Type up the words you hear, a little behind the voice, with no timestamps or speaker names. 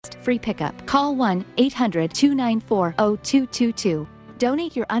free pickup. Call 1-800-294-0222.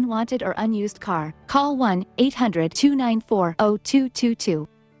 Donate your unwanted or unused car. Call 1-800-294-0222.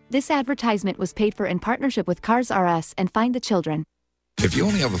 This advertisement was paid for in partnership with Cars R Us and Find the Children. If you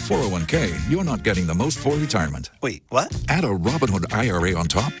only have a 401k, you're not getting the most for retirement. Wait, what? Add a Robinhood IRA on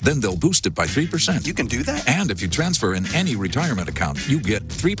top, then they'll boost it by 3%. You can do that? And if you transfer in any retirement account, you get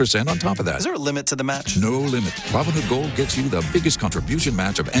 3% on top of that. Is there a limit to the match? No limit. Robinhood Gold gets you the biggest contribution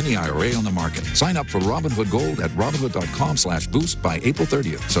match of any IRA on the market. Sign up for Robinhood Gold at Robinhood.com/boost by April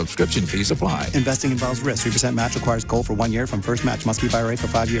 30th. Subscription fees apply. Investing involves risk. 3% match requires gold for 1 year from first match. Must keep IRA for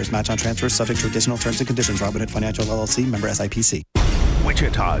 5 years. Match on transfers subject to additional terms and conditions. Robinhood Financial LLC, member SIPC.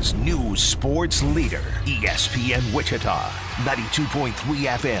 Wichita's new sports leader, ESPN Wichita, 92.3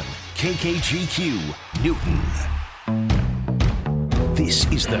 FM, KKGQ, Newton. This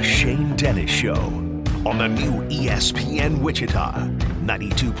is the Shane Dennis Show on the new ESPN Wichita,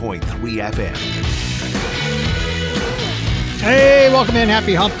 92.3 FM. Hey, welcome in.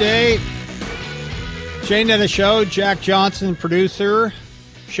 Happy Hump Day. Shane Dennis Show, Jack Johnson, producer,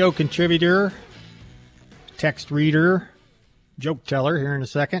 show contributor, text reader, joke teller here in a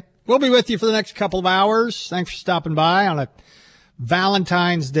second. We'll be with you for the next couple of hours. Thanks for stopping by on a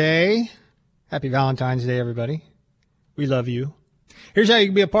Valentine's Day. Happy Valentine's Day, everybody. We love you. Here's how you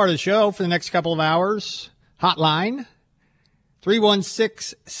can be a part of the show for the next couple of hours. Hotline,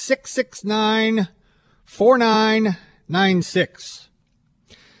 316-669-4996.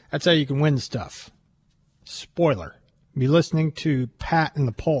 That's how you can win stuff. Spoiler, be listening to Pat and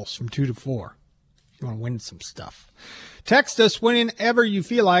the Pulse from 2 to 4. You want to win some stuff. Text us whenever you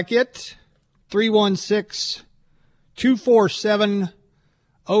feel like it.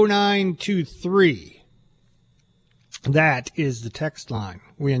 316-247-0923. That is the text line.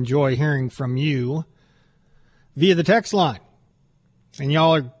 We enjoy hearing from you via the text line. And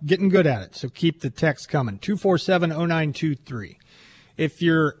y'all are getting good at it, so keep the text coming. 247-0923. If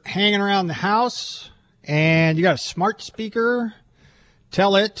you're hanging around the house and you got a smart speaker,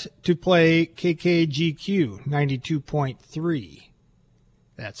 tell it to play KKGQ 92.3.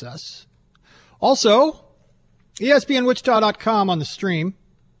 That's us. Also, ESPNWichita.com on the stream.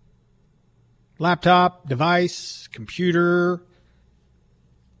 Laptop, device, computer,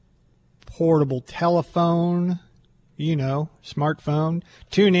 portable telephone, smartphone.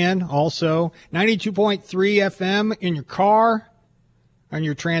 Tune in also. 92.3 FM in your car, on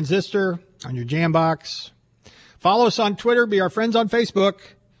your transistor, on your Jambox. Follow us on Twitter. Be our friends on Facebook.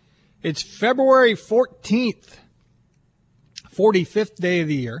 It's February 14th, 45th day of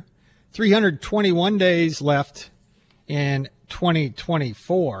the year. 321 days left in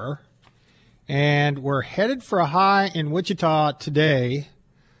 2024. And we're headed for a high in Wichita today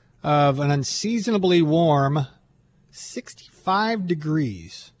of an unseasonably warm 65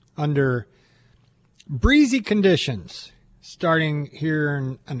 degrees under breezy conditions starting here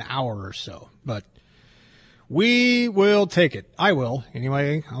in an hour or so. But we will take it. I will.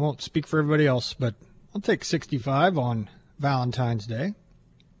 Anyway, I won't speak for everybody else, but I'll take 65 on Valentine's Day.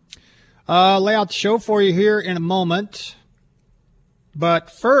 Lay out the show for you here in a moment. But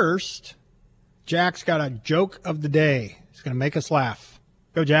first, Jack's got a joke of the day. It's going to make us laugh.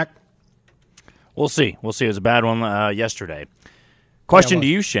 Go, Jack. We'll see. It was a bad one yesterday. Question to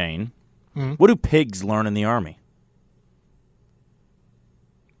you, Shane. Mm-hmm. What do pigs learn in the Army?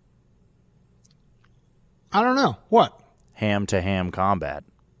 I don't know. What? Ham-to-ham combat.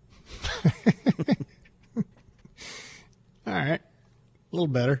 All right. A little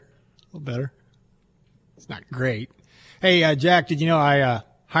better. It's not great. Hey, Jack, did you know I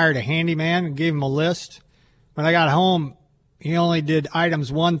hired a handyman and gave him a list? When I got home, he only did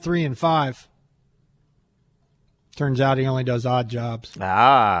items 1, 3, and 5. Turns out he only does odd jobs.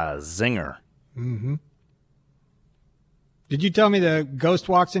 Ah, zinger. Mm-hmm. Did you tell me the ghost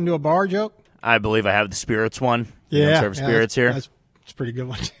walks into a bar joke? I believe I have the spirits one. Yeah. You don't serve spirits here. That's a pretty good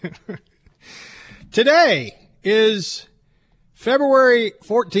one, too. Today is February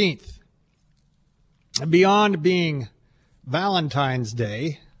 14th. Beyond being Valentine's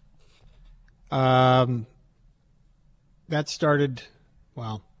Day, that started,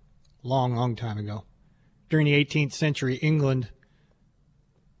 long time ago. During the 18th century, England,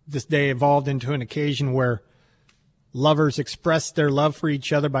 this day evolved into an occasion where lovers expressed their love for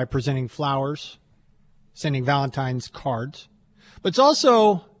each other by presenting flowers, sending Valentine's cards. But it's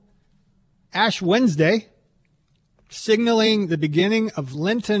also Ash Wednesday, signaling the beginning of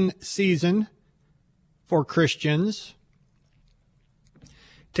Lenten season for Christians.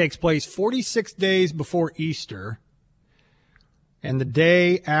 It takes place 46 days before Easter and the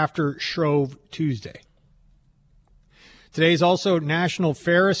day after Shrove Tuesday. Today's also National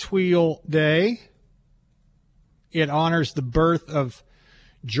Ferris Wheel Day. It honors the birth of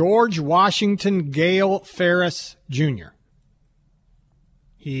George Washington Gale Ferris Jr.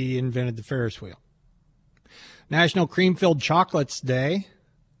 He invented the Ferris wheel. National Cream-Filled Chocolates Day.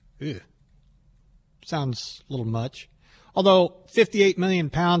 Ew. Sounds a little much. Although 58 million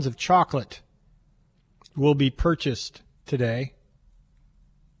pounds of chocolate will be purchased today.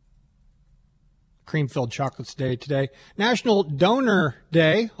 Cream-Filled Chocolates Day today. National Donor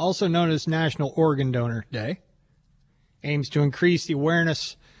Day, also known as National Organ Donor Day, aims to increase the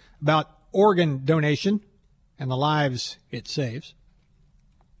awareness about organ donation and the lives it saves.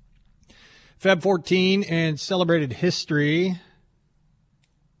 Feb 14 and celebrated history.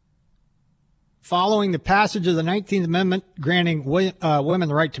 Following the passage of the 19th Amendment granting women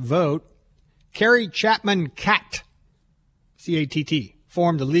the right to vote, Carrie Chapman Catt, C-A-T-T,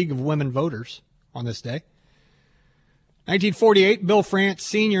 formed the League of Women Voters on this day. 1948, Bill France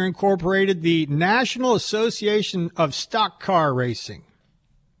Sr. incorporated the National Association of Stock Car Racing,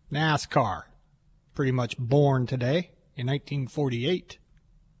 NASCAR, pretty much born today in 1948.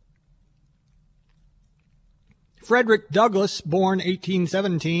 Frederick Douglass, born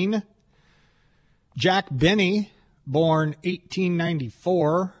 1817. Jack Benny, born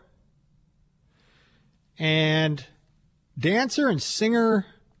 1894. And dancer and singer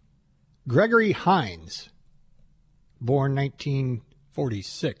Gregory Hines, born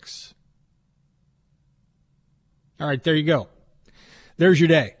 1946. All right, there you go. There's your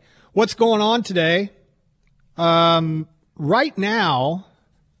day. What's going on today? Right now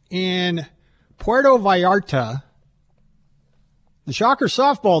in Puerto Vallarta, the Shocker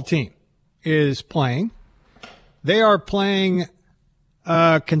softball team is playing. They are playing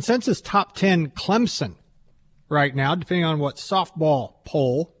consensus top 10 Clemson right now, depending on what softball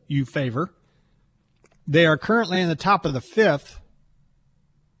poll you favor. They are currently in the top of the fifth,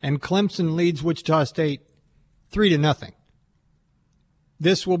 and Clemson leads Wichita State 3-0.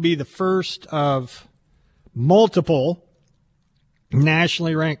 This will be the first of multiple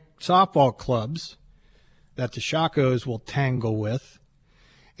nationally ranked softball clubs that the Shockos will tangle with.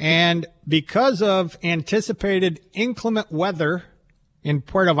 And because of anticipated inclement weather in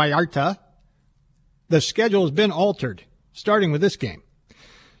Puerto Vallarta, the schedule has been altered, starting with this game.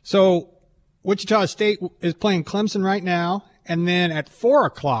 So Wichita State is playing Clemson right now, and then at 4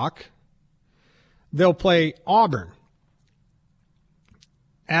 o'clock, they'll play Auburn.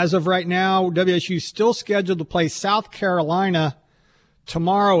 As of right now, WSU is still scheduled to play South Carolina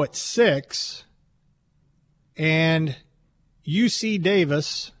tomorrow at 6, and UC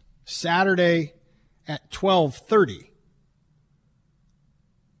Davis Saturday at 12:30.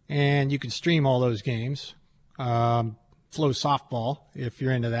 And you can stream all those games. Flow Softball, if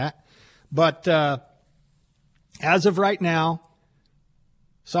you're into that. But as of right now,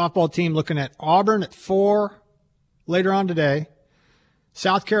 softball team looking at Auburn at 4 later on today,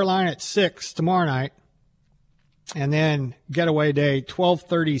 South Carolina at 6 tomorrow night, and then getaway day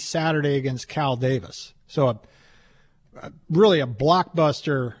 12:30 Saturday against Cal Davis. So really a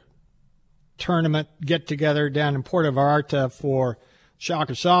blockbuster tournament get-together down in Puerto Vallarta for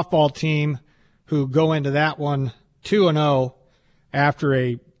Shocker softball team, who go into that one 2-0 after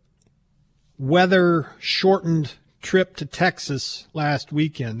a weather-shortened trip to Texas last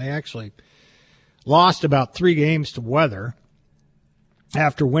weekend. They actually lost about 3 games to weather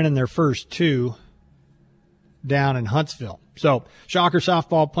after winning their first 2 down in Huntsville. So Shocker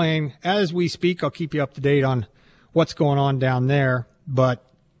softball playing as we speak. I'll keep you up to date on what's going on down there. But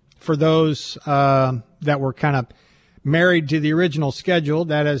for those that were kind of married to the original schedule,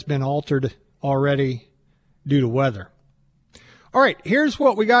 that has been altered already due to weather. All right, here's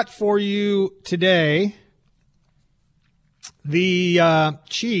what we got for you today. The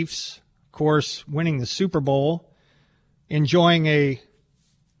Chiefs, of course, winning the Super Bowl, enjoying a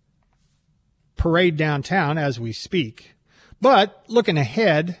parade downtown as we speak. But looking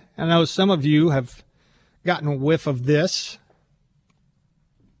ahead, I know some of you have gotten a whiff of this.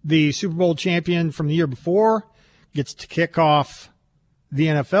 The Super Bowl champion from the year before gets to kick off the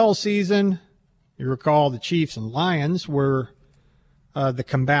NFL season. You recall the Chiefs and Lions were the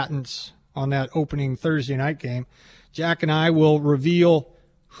combatants on that opening Thursday night game. Jack and I will reveal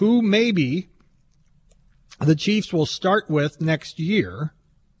who maybe the Chiefs will start with next year.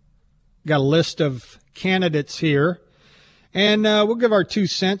 Got a list of candidates here, and we'll give our 2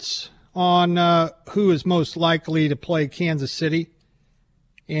 cents on who is most likely to play Kansas City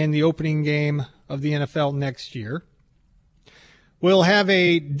in the opening game of the NFL next year. We'll have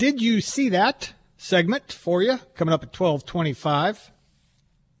a Did You See That segment for you coming up at 12:25.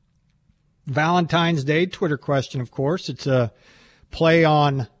 Valentine's Day Twitter question, of course. It's a play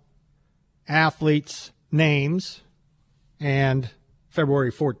on athletes' names and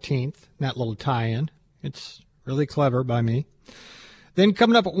February 14th, that little tie-in. It's really clever by me. Then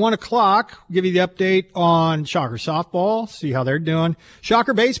coming up at 1 o'clock, we'll give you the update on Shocker softball, see how they're doing.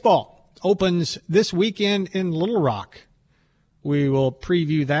 Shocker baseball opens this weekend in Little Rock. We will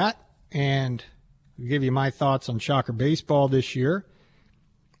preview that and give you my thoughts on Shocker baseball this year.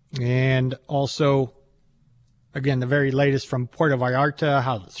 And also, again, the very latest from Puerto Vallarta,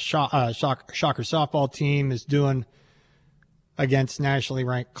 how the Shocker softball team is doing against nationally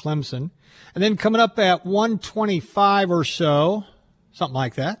ranked Clemson. And then coming up at 1:25 or so, something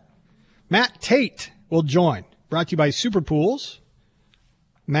like that, Matt Tate will join. Brought to you by Super Pools.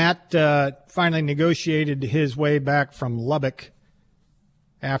 Matt finally negotiated his way back from Lubbock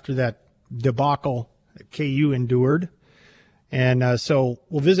after that debacle that KU endured. And so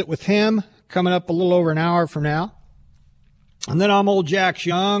we'll visit with him coming up a little over an hour from now. And then I'm old Jack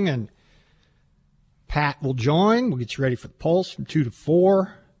Young, and Pat will join. We'll get you ready for the Pulse from 2 to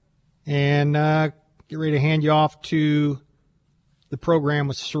 4. And get ready to hand you off to the program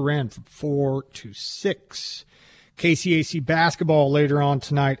with Seren from 4 to 6. KCAC basketball later on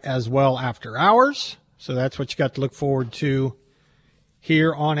tonight as well after hours. So that's what you got to look forward to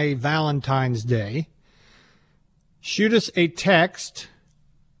here on a Valentine's Day. Shoot us a text,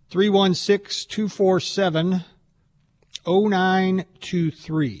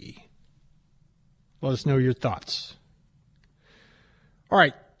 316-247-0923. Let us know your thoughts. All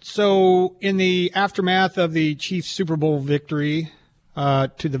right, so in the aftermath of the Chiefs Super Bowl victory, to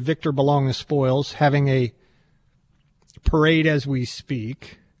the victor belong the spoils, having a parade as we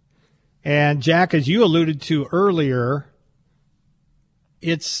speak. And Jack, as you alluded to earlier,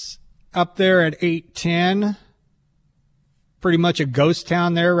 it's up there at 810. Pretty much a ghost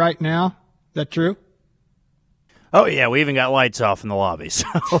town there right now. Is that true? Oh, yeah, we even got lights off in the lobby. So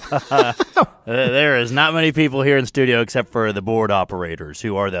there is not many people here in the studio except for the board operators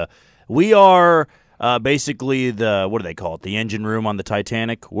who are basically the, what do they call it, the engine room on the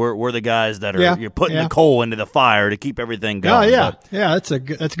Titanic. We're the guys that are you're putting the coal into the fire to keep everything going. Oh, yeah. That's a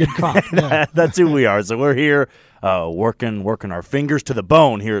good call. Yeah. That's who we are. So we're here working our fingers to the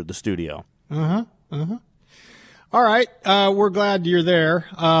bone here at the studio. All right. We're glad you're there.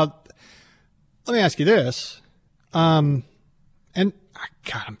 Let me ask you this. And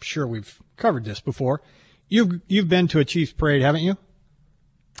God, I'm sure we've covered this before. You've been to a Chiefs parade, haven't you?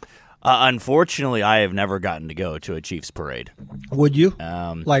 Unfortunately, I have never gotten to go to a Chiefs parade. Would you?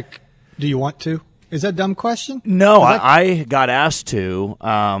 Do you want to? Is that a dumb question? No, I got asked to.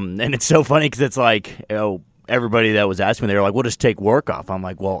 And it's so funny because it's like, everybody that was asking me, they were like, we'll just take work off. I'm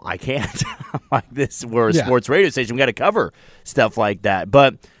like, well, I can't. I'm like, we're a sports radio station. We got to cover stuff like that.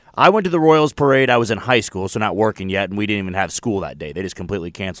 But I went to the Royals parade. I was in high school, so not working yet, and we didn't even have school that day. They just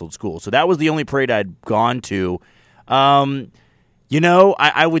completely canceled school. So that was the only parade I'd gone to. I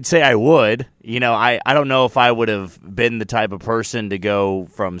would say I would. I don't know if I would have been the type of person to go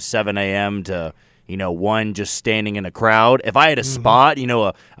from 7 a.m. to 1 just standing in a crowd. If I had a spot,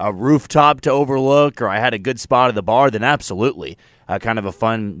 a rooftop to overlook, or I had a good spot at the bar, then absolutely. Kind of a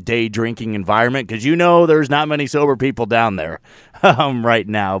fun day drinking environment, because there's not many sober people down there right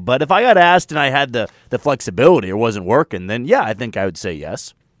now. But if I got asked and I had the flexibility or wasn't working, then yeah, I think I would say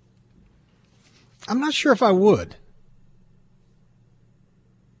yes. I'm not sure if I would.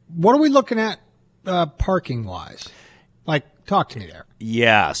 What are we looking at parking-wise? Talk to me there.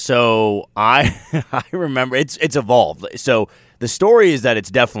 Yeah, so I remember it's evolved. So the story is that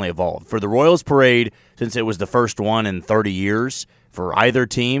it's definitely evolved. For the Royals parade, since it was the first one in 30 years for either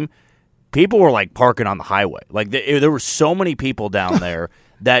team, people were parking on the highway. There were so many people down there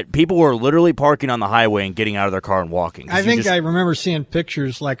that people were literally parking on the highway and getting out of their car and walking. I remember seeing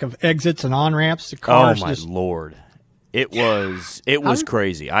pictures of exits and on-ramps. The cars. Oh my Lord. It was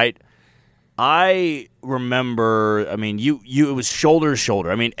crazy. I remember, it was shoulder to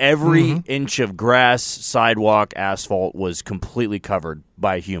shoulder. Every inch of grass, sidewalk, asphalt was completely covered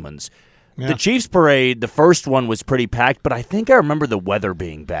by humans. Yeah. The Chiefs parade, the first one was pretty packed, but I think I remember the weather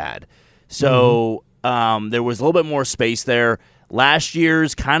being bad. So there was a little bit more space there. Last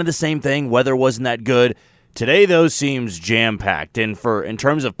year's kind of the same thing. Weather wasn't that good. Today, though, seems jam-packed. And in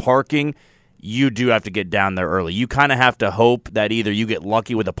terms of parking, you do have to get down there early. You kind of have to hope that either you get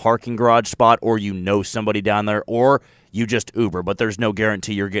lucky with a parking garage spot, or somebody down there, or you just Uber. But there's no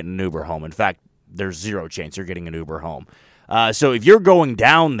guarantee you're getting an Uber home. In fact, there's zero chance you're getting an Uber home. So if you're going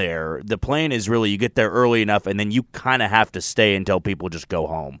down there, the plan is really you get there early enough, and then you kind of have to stay until people just go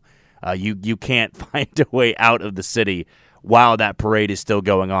home. You can't find a way out of the city while that parade is still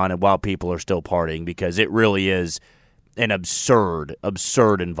going on and while people are still partying, because it really is an absurd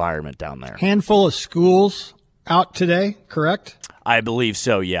environment down there. Handful of schools out today, correct? I believe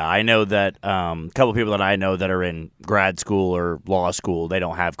so, yeah. I know that a couple of people that I know that are in grad school or law school, they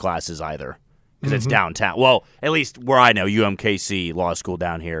don't have classes either because it's downtown. Well, at least where I know, UMKC Law School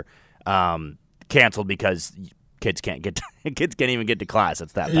down here, canceled because kids can't even get to class.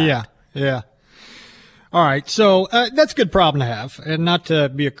 It's that bad. Yeah. All right, so that's a good problem to have, and not to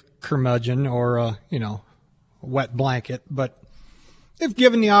be a curmudgeon or a wet blanket, but if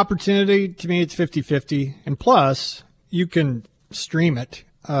given the opportunity, to me it's 50-50, and plus you can stream it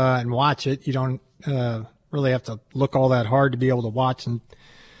and watch it. You don't really have to look all that hard to be able to watch. And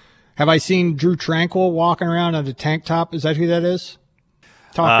have I seen Drew Tranquil walking around on a tank top? Is that who that is?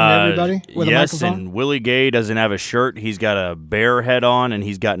 Talking to everybody with a microphone? Yes, and Willie Gay doesn't have a shirt. He's got a bear head on, and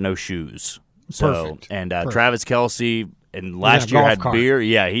he's got no shoes. Perfect. Perfect. Travis Kelce last year had beer.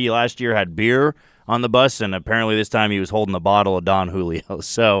 Yeah, he last year had beer on the bus, and apparently this time he was holding a bottle of Don Julio.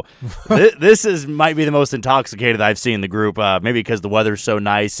 So this might be the most intoxicated I've seen the group, maybe because the weather's so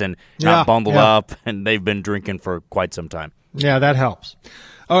nice and not bundled up, and they've been drinking for quite some time. Yeah, that helps.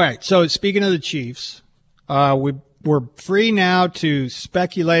 All right, so speaking of the Chiefs, we're free now to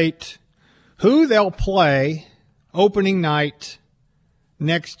speculate who they'll play opening night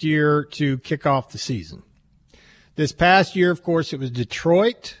next year to kick off the season. This past year, of course, it was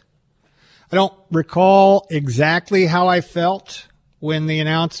Detroit. I don't recall exactly how I felt when the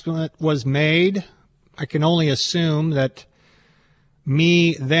announcement was made. I can only assume that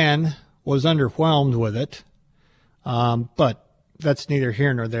me then was underwhelmed with it, but that's neither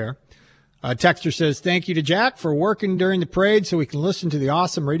here nor there. Texter says, thank you to Jack for working during the parade so we can listen to the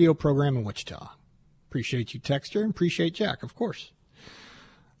awesome radio program in Wichita. Appreciate you, Texter, and appreciate Jack, of course.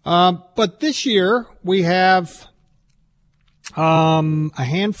 But this year we have a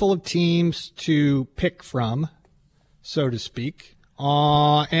handful of teams to pick from, so to speak,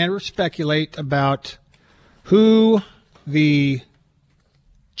 and speculate about who the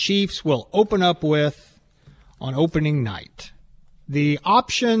Chiefs will open up with on opening night. The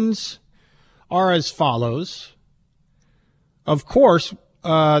options are as follows. Of course,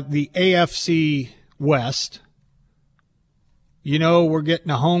 the AFC West. We're getting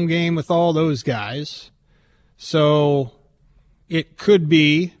a home game with all those guys. So it could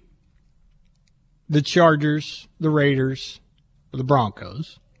be the Chargers, the Raiders, or the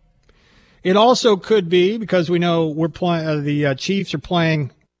Broncos. It also could be, because we know we're playing, the Chiefs are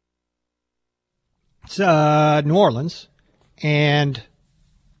playing New Orleans and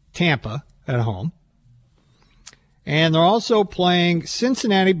Tampa at home. And they're also playing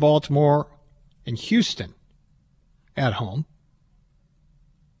Cincinnati, Baltimore, and Houston at home.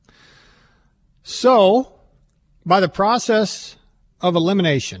 So, by the process of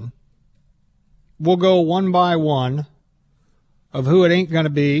elimination, we'll go one by one of who it ain't going to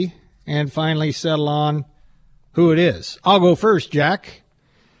be and finally settle on who it is. I'll go first, Jack.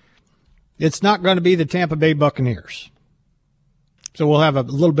 It's not going to be the Tampa Bay Buccaneers. So we'll have a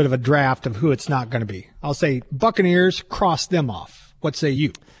little bit of a draft of who it's not going to be. I'll say Buccaneers, cross them off. What say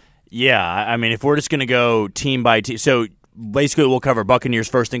you? Yeah, I mean, if we're just going to go team by team, so basically we'll cover Buccaners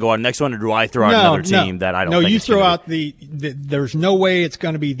first and go on next one, or do I throw out another team that I don't think? No, you throw out the there's no way it's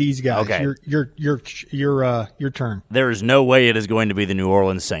going to be these guys. Okay. Your turn. There is no way it is going to be the New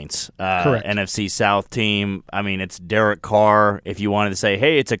Orleans Saints. Correct. NFC South team. I mean, it's Derek Carr. If you wanted to say,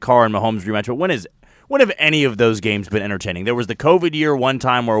 hey, it's a Carr and Mahomes rematch, but when have any of those games been entertaining? There was the COVID year one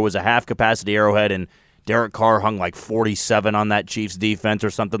time where it was a half-capacity Arrowhead and Derek Carr hung like 47 on that Chiefs defense or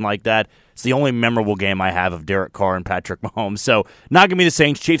something like that. It's the only memorable game I have of Derek Carr and Patrick Mahomes. So not going to be the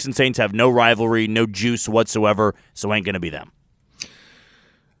Saints. Chiefs and Saints have no rivalry, no juice whatsoever, so ain't going to be them.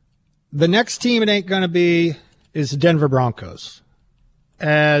 The next team it ain't going to be is the Denver Broncos.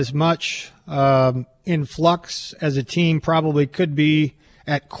 As much in flux as a team probably could be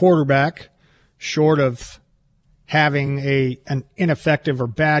at quarterback, short of having an ineffective or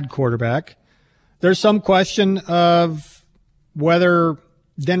bad quarterback, there's some question of whether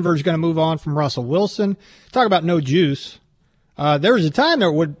Denver's going to move on from Russell Wilson. Talk about no juice. There was a time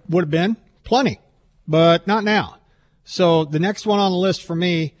there would have been plenty, but not now. So the next one on the list for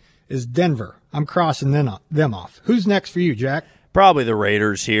me is Denver. I'm crossing them off. Who's next for you, Jack? Probably the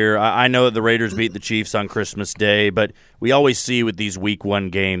Raiders here. I know that the Raiders beat the Chiefs on Christmas Day, but we always see with these Week 1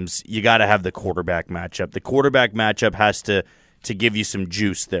 games, you got to have the quarterback matchup. The quarterback matchup has to give you some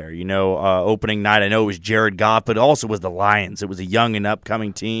juice there. Opening night, I know it was Jared Goff, but it also was the Lions. It was a young and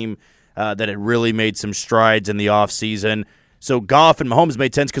upcoming team that had really made some strides in the offseason. So Goff and Mahomes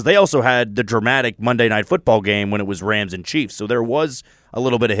made sense because they also had the dramatic Monday Night Football game when it was Rams and Chiefs. So there was a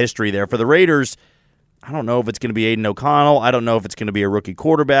little bit of history there. For the Raiders, I don't know if it's going to be Aiden O'Connell. I don't know if it's going to be a rookie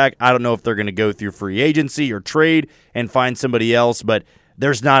quarterback. I don't know if they're going to go through free agency or trade and find somebody else. But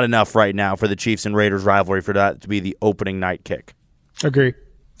there's not enough right now for the Chiefs and Raiders rivalry for that to be the opening night kick. Agree.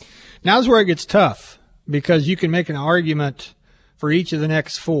 Now's where it gets tough because you can make an argument for each of the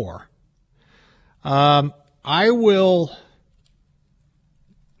next four. I will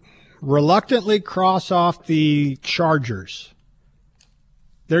reluctantly cross off the Chargers.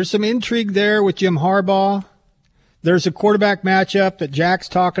 There's some intrigue there with Jim Harbaugh. There's a quarterback matchup that Jack's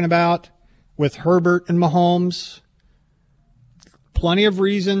talking about with Herbert and Mahomes. Plenty of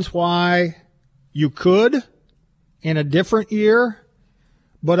reasons why you could in a different year.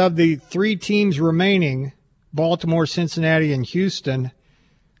 But of the three teams remaining, Baltimore, Cincinnati, and Houston,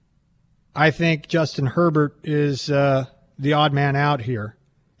 I think Justin Herbert is the odd man out here.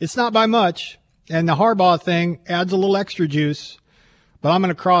 It's not by much, and the Harbaugh thing adds a little extra juice, but I'm going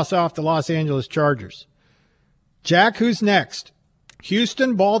to cross off the Los Angeles Chargers. Jack, who's next?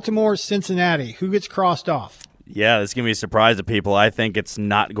 Houston, Baltimore, Cincinnati. Who gets crossed off? Yeah, this is going to be a surprise to people. I think it's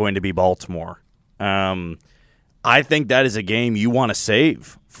not going to be Baltimore. I think that is a game you want to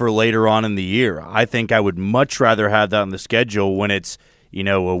save for later on in the year. I think I would much rather have that on the schedule when it's,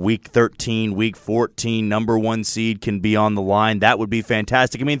 a week 13, week 14, number one seed can be on the line. That would be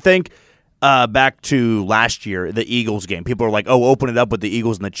fantastic. I mean, think back to last year, the Eagles game. People are like, open it up with the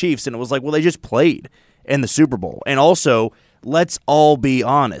Eagles and the Chiefs. And it was like, well, they just played in the Super Bowl. And also, let's all be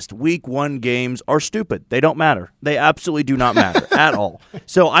honest. Week 1 games are stupid. They don't matter. They absolutely do not matter at all.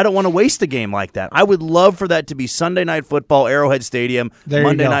 So I don't want to waste a game like that. I would love for that to be Sunday Night Football, Arrowhead Stadium,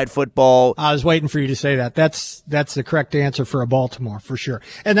 Monday Night Football. I was waiting for you to say that. That's the correct answer for a Baltimore, for sure.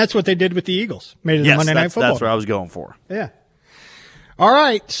 And that's what they did with the Eagles. Made it a Monday Night Football. That's what I was going for. Yeah. All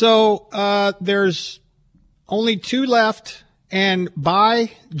right. So there's only 2 left. And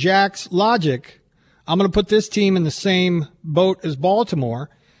by Jack's logic, I'm going to put this team in the same boat as Baltimore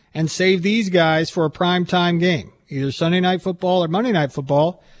and save these guys for a primetime game, either Sunday Night Football or Monday Night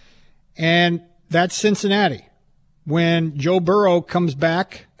Football, and that's Cincinnati. When Joe Burrow comes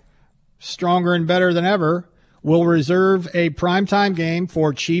back stronger and better than ever, we'll reserve a primetime game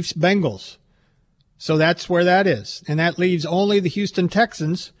for Chiefs-Bengals. So that's where that is. And that leaves only the Houston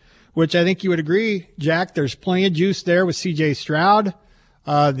Texans, which I think you would agree, Jack, there's plenty of juice there with C.J. Stroud.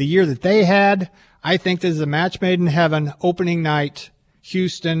 The year that they had, I think this is a match made in heaven, opening night,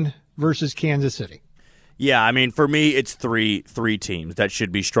 Houston versus Kansas City. Yeah, I mean, for me, it's three teams that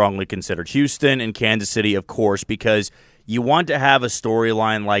should be strongly considered. Houston and Kansas City, of course, because you want to have a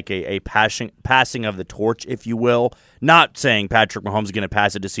storyline like a passing of the torch, if you will. Not saying Patrick Mahomes is going to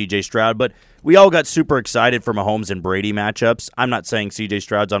pass it to C.J. Stroud, but we all got super excited for Mahomes and Brady matchups. I'm not saying C.J.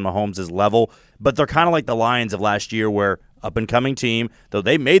 Stroud's on Mahomes' level, but they're kind of like the Lions of last year where up-and-coming team, though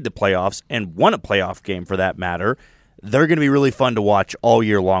they made the playoffs and won a playoff game for that matter, they're going to be really fun to watch all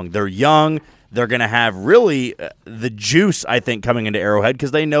year long. They're young. They're going to have really the juice, I think, coming into Arrowhead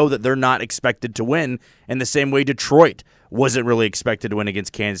because they know that they're not expected to win in the same way Detroit wasn't really expected to win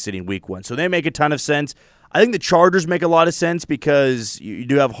against Kansas City in Week 1. So they make a ton of sense. I think the Chargers make a lot of sense because you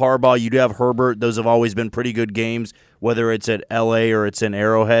do have Harbaugh, you do have Herbert. Those have always been pretty good games, whether it's at L.A. or it's in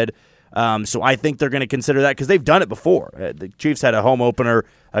Arrowhead. So I think they're going to consider that because they've done it before. The Chiefs had a home opener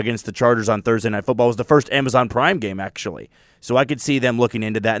against the Chargers on Thursday Night Football. It was the first Amazon Prime game, actually. So I could see them looking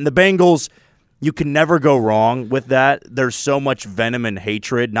into that. And the Bengals, you can never go wrong with that. There's so much venom and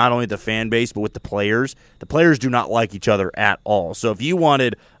hatred, not only the fan base, but with the players. The players do not like each other at all. So if you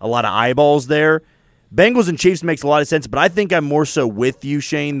wanted a lot of eyeballs there, Bengals and Chiefs makes a lot of sense. But I think I'm more so with you,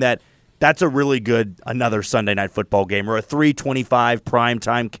 Shane, that that's a really good another Sunday Night Football game or a 3:25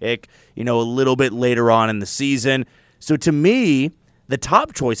 primetime kick, a little bit later on in the season. So to me, the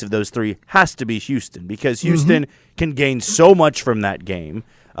top choice of those three has to be Houston because Houston can gain so much from that game.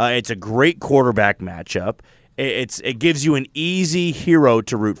 It's a great quarterback matchup. It gives you an easy hero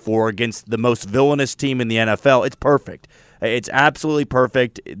to root for against the most villainous team in the NFL. It's perfect. It's absolutely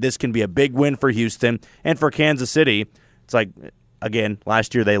perfect. This can be a big win for Houston. And for Kansas City, it's like, again,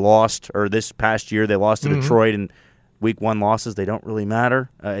 last year they lost, or this past year they lost to Detroit, and Week 1 losses, they don't really matter.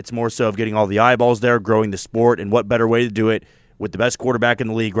 It's more so of getting all the eyeballs there, growing the sport, and what better way to do it with the best quarterback in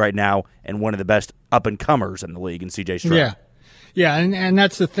the league right now and one of the best up-and-comers in the league in C.J. Stroud. Yeah, and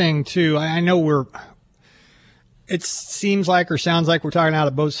that's the thing, too. I know it seems like or sounds like we're talking out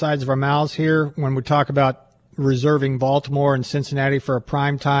of both sides of our mouths here when we talk about reserving Baltimore and Cincinnati for a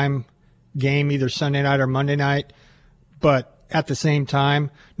primetime game, either Sunday night or Monday night. But at the same time,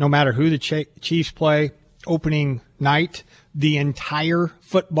 no matter who the Chiefs play, opening night. The entire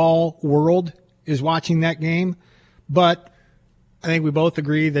football world is watching that game. But I think we both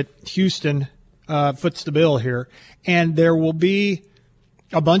agree that Houston foots the bill here. And there will be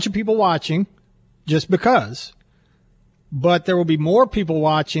a bunch of people watching just because. But there will be more people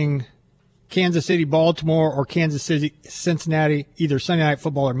watching Kansas City, Baltimore, or Kansas City, Cincinnati, either Sunday Night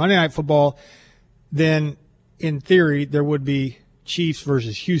Football or Monday Night Football, than in theory there would be Chiefs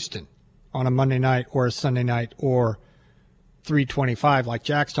versus Houston on a Monday night or a Sunday night or 325 like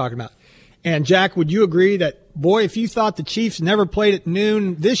Jack's talking about. And Jack, would you agree that, boy, if you thought the Chiefs never played at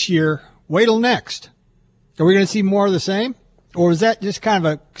noon this year, wait till next? Are we going to see more of the same? Or is that just kind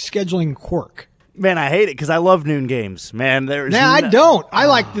of a scheduling quirk? Man, I hate it because I love noon games. Man, I don't. I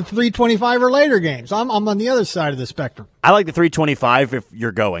like the 325 or later games. I'm on the other side of the spectrum. I like the 325 if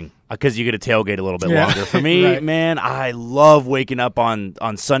you're going because you get to tailgate a little bit longer. For me, right. Man, I love waking up on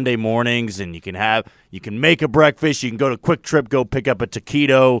Sunday mornings, and you can make a breakfast. You can go to Quick Trip, go pick up a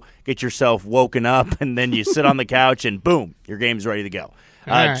taquito, get yourself woken up, and then you sit on the couch, and boom, your game's ready to go.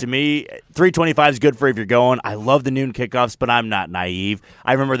 Right. To me, 325 is good for if you're going. I love the noon kickoffs, but I'm not naive.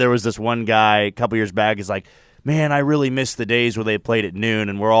 I remember there was this one guy a couple years back. He's like, man, I really miss the days where they played at noon.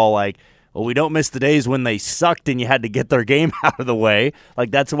 And we're all like, well, we don't miss the days when they sucked and you had to get their game out of the way.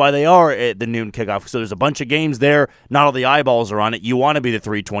 Like, that's why they are at the noon kickoff. So there's a bunch of games there. Not all the eyeballs are on it. You want to be the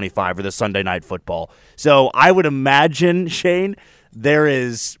 325 or the Sunday Night Football. So I would imagine, Shane, there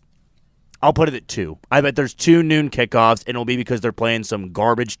is – I'll put it at 2. I bet there's 2 noon kickoffs, and it'll be because they're playing some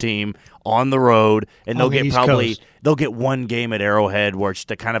garbage team on the road, and they'll get one game at Arrowhead where it's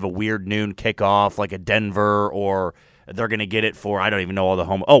kind of a weird noon kickoff, like a Denver, or they're going to get it for I don't even know all the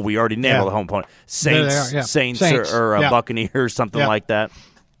home. Oh, we already named all the home opponent, Saints. Or Buccaneers, something like that.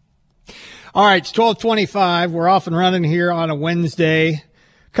 All right, it's 12:25. We're off and running here on a Wednesday.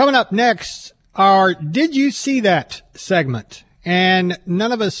 Coming up next, our Did You See That segment. And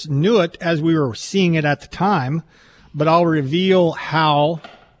none of us knew it as we were seeing it at the time, but I'll reveal how,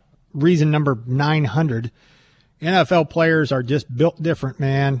 reason number 900, NFL players are just built different,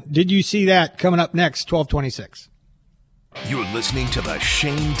 man. Did you see that? Coming up next, 12:26. You're listening to The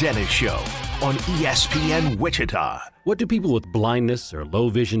Shane Dennis Show on ESPN Wichita. What do people with blindness or low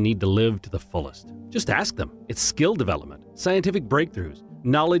vision need to live to the fullest? Just ask them. It's skill development, scientific breakthroughs,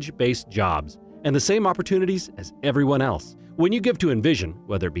 knowledge-based jobs, and the same opportunities as everyone else. When you give to Envision,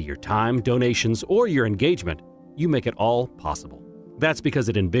 whether it be your time, donations, or your engagement, you make it all possible. That's because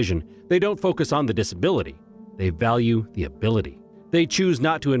at Envision, they don't focus on the disability. They value the ability. They choose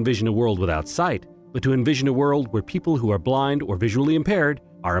not to envision a world without sight, but to envision a world where people who are blind or visually impaired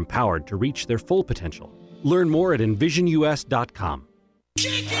are empowered to reach their full potential. Learn more at envisionus.com.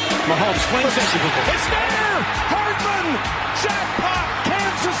 Mahomes flings it. It's there! Hardman! Jackpot!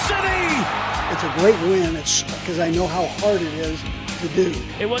 Kansas City! It's a great win. It's because I know how hard it is to do.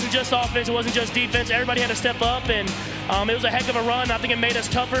 It wasn't just offense. It wasn't just defense. Everybody had to step up, and it was a heck of a run. I think it made us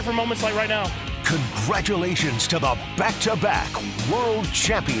tougher for moments like right now. Congratulations to the back-to-back world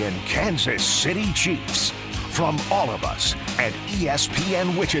champion Kansas City Chiefs. From all of us at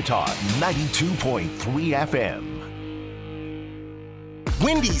ESPN Wichita 92.3 FM.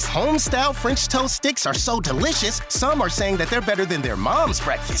 Wendy's home-style French toast sticks are so delicious, some are saying that they're better than their mom's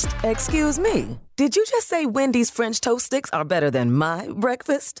breakfast. Excuse me, did you just say Wendy's French toast sticks are better than my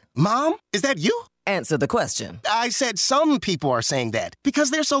breakfast? Mom, is that you? Answer the question. I said some people are saying that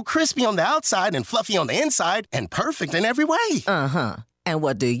because they're so crispy on the outside and fluffy on the inside and perfect in every way. Uh-huh. And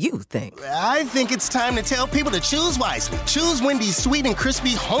what do you think? I think it's time to tell people to choose wisely. Choose Wendy's sweet and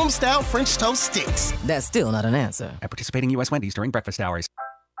crispy home-style French toast sticks. That's still not an answer. At participating U.S. Wendy's during breakfast hours.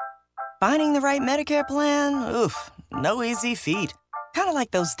 Finding the right Medicare plan? Oof, no easy feat. Kind of like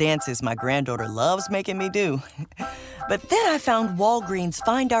those dances my granddaughter loves making me do. But then I found Walgreens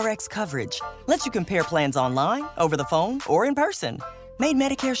FindRx coverage. Lets you compare plans online, over the phone, or in person. Made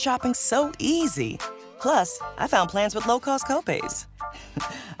Medicare shopping so easy. Plus, I found plans with low-cost copays.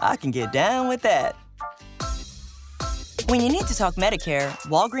 I can get down with that. When you need to talk Medicare,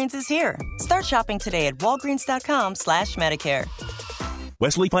 Walgreens is here. Start shopping today at walgreens.com/Medicare.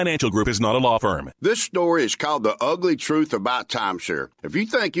 Wesley Financial Group is not a law firm. This story is called The Ugly Truth About Timeshare. If you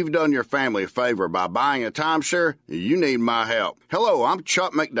think you've done your family a favor by buying a timeshare, you need my help. Hello, I'm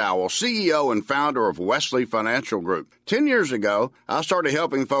Chuck McDowell, CEO and founder of Wesley Financial Group. 10 years ago, I started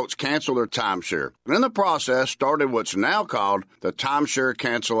helping folks cancel their timeshare. And in the process, started what's now called the timeshare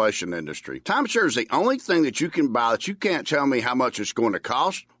cancellation industry. Timeshare is the only thing that you can buy that you can't tell me how much it's going to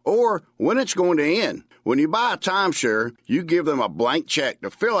cost or when it's going to end. When you buy a timeshare, you give them a blank check to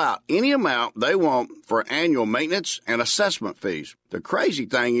fill out any amount they want for annual maintenance and assessment fees. The crazy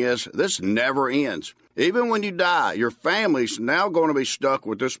thing is, this never ends. Even when you die, your family's now going to be stuck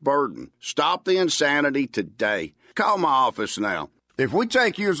with this burden. Stop the insanity today. Call my office now. If we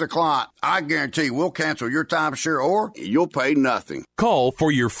take you as a client, I guarantee we'll cancel your timeshare or you'll pay nothing. Call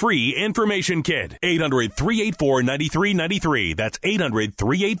for your free information kit. 800-384-9393. That's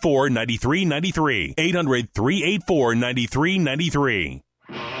 800-384-9393. 800-384-9393.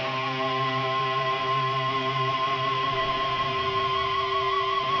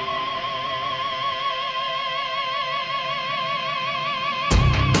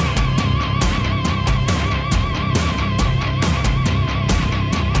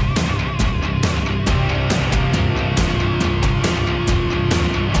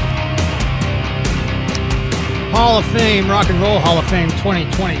 Hall of Fame, Rock and Roll Hall of Fame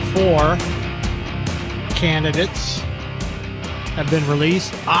 2024 candidates have been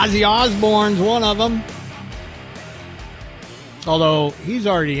released. Ozzy Osbourne's one of them, although he's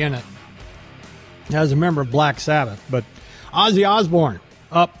already in it as a member of Black Sabbath. But Ozzy Osbourne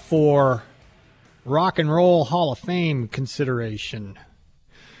up for Rock and Roll Hall of Fame consideration.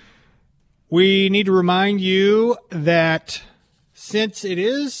 We need to remind you that since it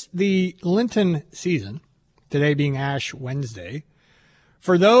is the Lenten season, today being Ash Wednesday,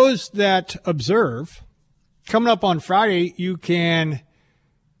 for those that observe, coming up on Friday, you can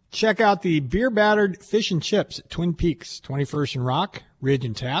check out the beer-battered fish and chips at Twin Peaks, 21st and Rock, Ridge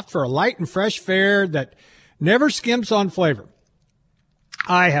and Taft, for a light and fresh fare that never skimps on flavor.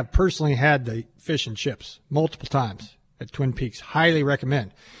 I have personally had the fish and chips multiple times at Twin Peaks. Highly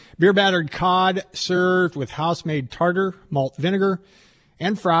recommend. Beer-battered cod served with house-made tartar, malt vinegar,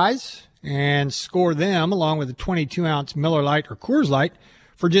 and fries, and score them along with a 22-ounce Miller Lite or Coors Light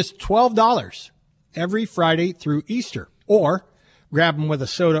for just $12 every Friday through Easter. Or grab them with a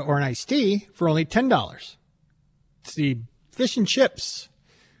soda or an iced tea for only $10. It's the fish and chips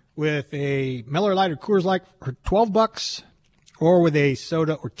with a Miller Lite or Coors Light for $12, or with a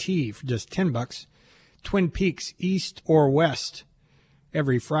soda or tea for just $10. Twin Peaks, East or West,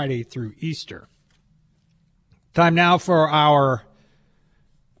 every Friday through Easter. Time now for our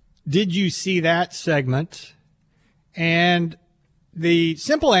Did You See That segment? And the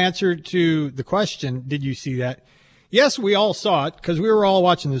simple answer to the question, did you see that? Yes, we all saw it because we were all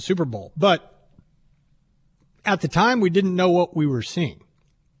watching the Super Bowl. But at the time, we didn't know what we were seeing.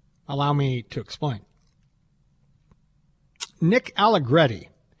 Allow me to explain. Nick Allegretti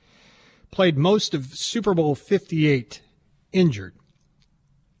played most of Super Bowl 58 injured.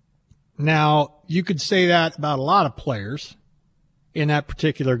 Now, you could say that about a lot of players in that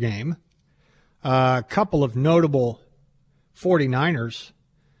particular game. A couple of notable 49ers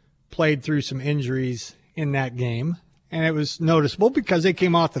played through some injuries in that game, and it was noticeable because they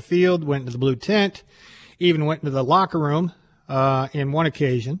came off the field, went into the blue tent, even went into the locker room in one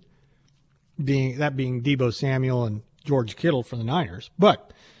occasion, being Deebo Samuel and George Kittle for the Niners.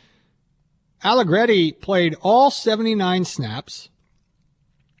 But Allegretti played all 79 snaps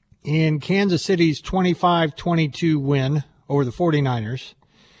in Kansas City's 25-22 win over the 49ers,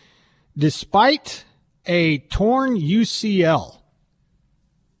 despite a torn UCL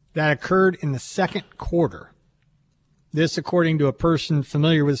that occurred in the second quarter. This, according to a person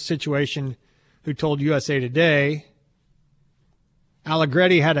familiar with the situation who told USA Today.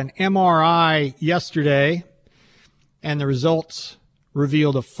 Allegretti had an MRI yesterday, and the results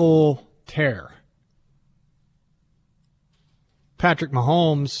revealed a full tear. Patrick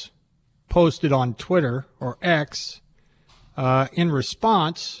Mahomes posted on Twitter, or X, in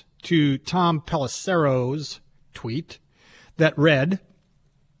response to Tom Pelissero's tweet that read,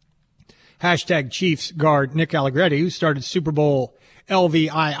 #Chiefs guard Nick Allegretti, who started Super Bowl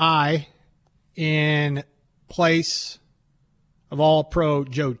LVII in place of All-Pro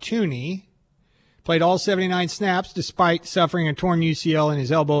Joe Thuney, played all 79 snaps despite suffering a torn UCL in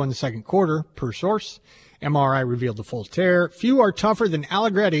his elbow in the second quarter, per source. MRI revealed the full tear. Few are tougher than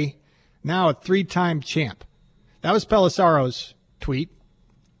Allegretti, now a three-time champ. That was Pelissero's tweet.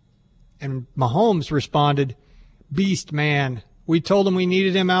 And Mahomes responded, "Beast, man. We told him we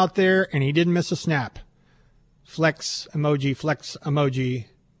needed him out there, and he didn't miss a snap." Flex emoji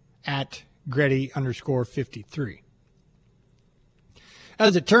at Gretty_53.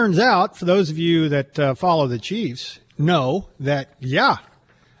 As it turns out, for those of you that follow the Chiefs, know that, yeah,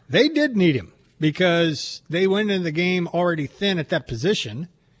 they did need him because they went into the game already thin at that position.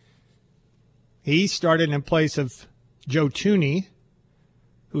 He started in place of Joe Thuney,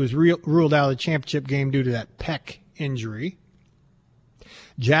 who was ruled out of the championship game due to that pec injury.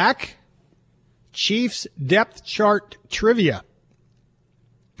 Jack Chiefs depth chart trivia.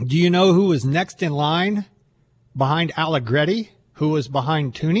 Do you know who was next in line behind Allegretti? Who was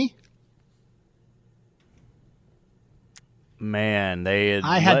behind Tooney? Man,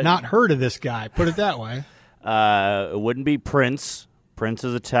 I had not heard of this guy. Put it that way. It wouldn't be Prince. Prince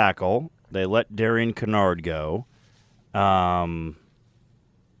is a tackle. They let Darian Kennard go. Couldn't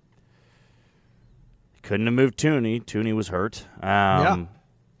have moved Tooney. Tooney was hurt.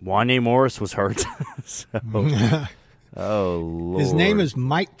 Wanye Morris was hurt. Oh, Lord. His name is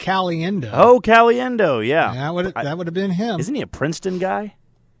Mike Caliendo. Oh, Caliendo, yeah. That would have been him. Isn't he a Princeton guy?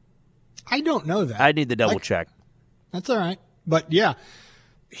 I don't know that. I need to double check. That's all right. But, yeah,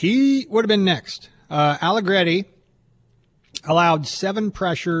 he would have been next. Allegretti allowed 7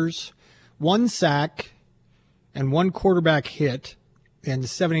 pressures, 1 sack, and 1 quarterback hit, and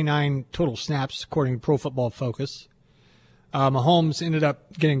 79 total snaps, according to Pro Football Focus. Mahomes ended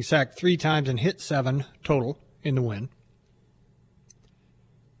up getting sacked 3 times and hit 7 total in the win.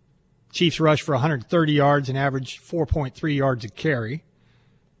 Chiefs rushed for 130 yards and averaged 4.3 yards a carry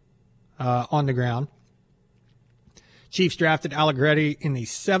on the ground. Chiefs drafted Allegretti in the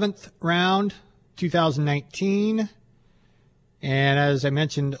 7th round, 2019. And as I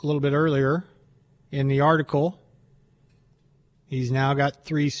mentioned a little bit earlier in the article, he's now got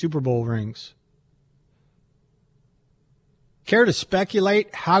 3 Super Bowl rings. Care to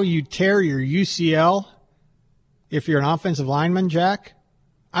speculate how you tear your UCL if you're an offensive lineman, Jack?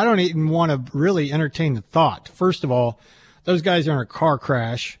 I don't even want to really entertain the thought. First of all, those guys are in a car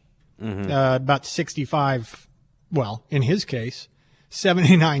crash, about 65, well, in his case,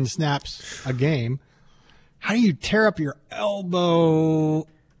 79 snaps a game. How do you tear up your elbow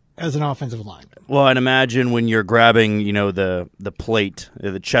as an offensive lineman? Well, I'd imagine when you're grabbing, the plate,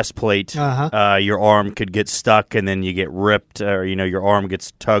 the chest plate, your arm could get stuck and then you get ripped, or, your arm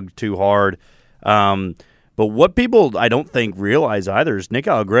gets tugged too hard. But what people I don't think realize either is Nick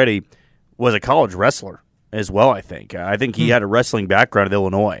Allegretti was a college wrestler as well, I think. I think he had a wrestling background at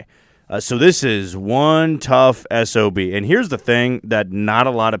Illinois. So this is one tough SOB. And here's the thing that not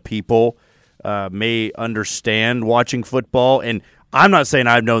a lot of people may understand watching football, and I'm not saying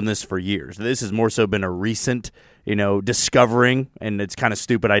I've known this for years. This has more so been a recent, discovering, and it's kind of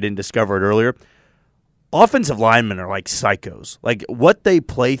stupid I didn't discover it earlier. Offensive linemen are like psychos. Like what they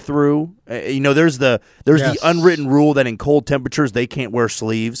play through, there's the unwritten rule that in cold temperatures they can't wear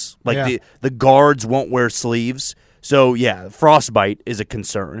sleeves. Like the guards won't wear sleeves. So yeah, frostbite is a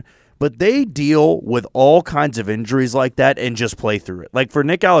concern. But they deal with all kinds of injuries like that and just play through it. Like for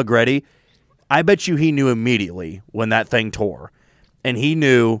Nick Allegretti, I bet you he knew immediately when that thing tore. And he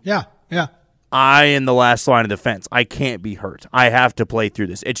knew, I am the last line of defense. I can't be hurt. I have to play through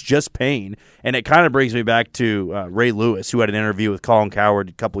this. It's just pain. And it kind of brings me back to Ray Lewis, who had an interview with Colin Cowherd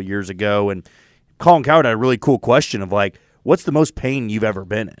a couple of years ago. And Colin Cowherd had a really cool question of, like, what's the most pain you've ever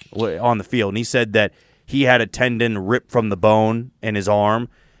been in on the field? And he said that he had a tendon ripped from the bone in his arm,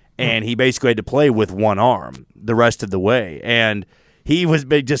 and he basically had to play with one arm the rest of the way. And he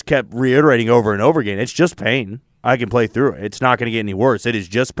just kept reiterating over and over again, it's just pain. I can play through it. It's not going to get any worse. It is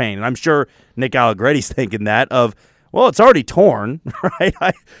just pain. And I'm sure Nick Allegretti's thinking that of, well, it's already torn, right?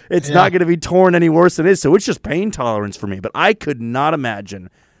 It's not going to be torn any worse than it is, so it's just pain tolerance for me. But I could not imagine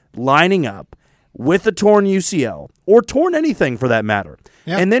lining up with a torn UCL, or torn anything for that matter,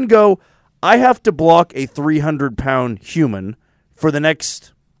 and then go, I have to block a 300-pound human for the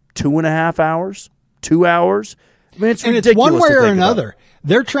next 2.5 hours, 2 hours. I mean, it's ridiculous. It's one way or another.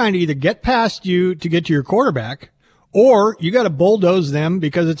 They're trying to either get past you to get to your quarterback, or you got to bulldoze them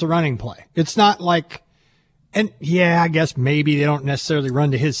because it's a running play. It's not like, and I guess maybe they don't necessarily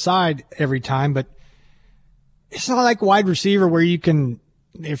run to his side every time, but it's not like wide receiver where you can,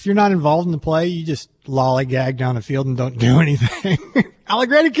 if you're not involved in the play, you just lollygag down the field and don't do anything.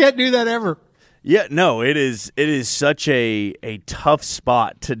 Allegretti can't do that ever. Yeah, no, it is such a tough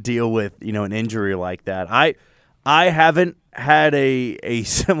spot to deal with, an injury like that. I haven't had a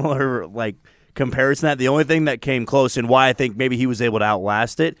similar comparison to that. The only thing that came close and why I think maybe he was able to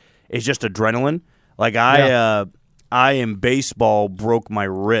outlast it is just adrenaline. Like I in baseball broke my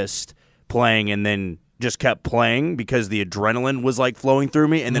wrist playing and then just kept playing because the adrenaline was flowing through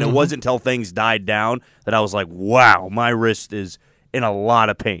me, and then it wasn't until things died down that I was like, wow, my wrist is in a lot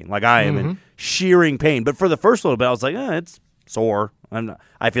of pain. Like I am in shearing pain. But for the first little bit, I was like, it's sore.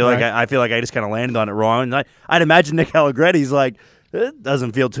 I feel like I just kind of landed on it wrong. And I'd imagine Nick Allegretti's like, it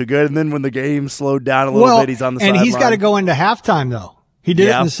doesn't feel too good. And then when the game slowed down a little bit, he's on the sideline. And he's got to go into halftime, though. He did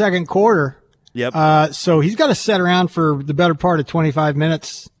it in the second quarter. Yep. So he's got to sit around for the better part of 25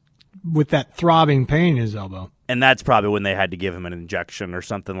 minutes with that throbbing pain in his elbow. And that's probably when they had to give him an injection or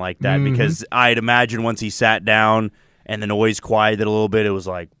something like that, because I'd imagine once he sat down and the noise quieted a little bit, it was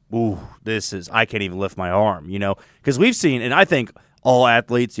like, ooh, I can't even lift my arm, Because we've seen, and I think all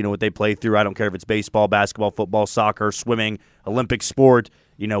athletes, what they play through, I don't care if it's baseball, basketball, football, soccer, swimming, Olympic sport,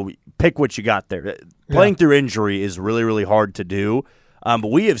 pick what you got there. Playing through injury is really, really hard to do.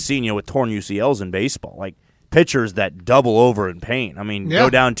 But we have seen, with torn UCLs in baseball, like pitchers that double over in pain. I mean, go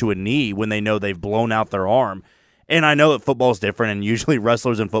down to a knee when they know they've blown out their arm. And I know that football is different, and usually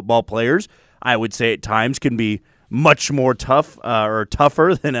wrestlers and football players, I would say at times, can be much more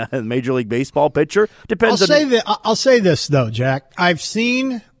tougher than a Major League Baseball pitcher. Depends. I'll say this though, Jack. I've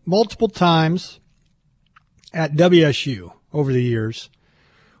seen multiple times at WSU over the years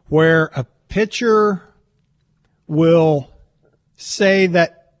where a pitcher will say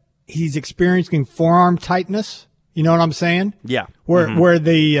that he's experiencing forearm tightness. You know what I'm saying? Yeah. Where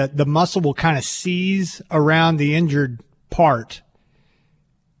the muscle will kind of seize around the injured part.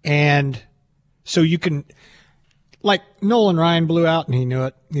 And so you can, like Nolan Ryan blew out and he knew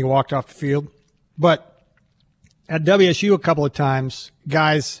it. He walked off the field. But at WSU a couple of times,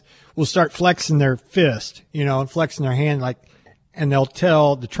 guys will start flexing their fist, and flexing their hand and they'll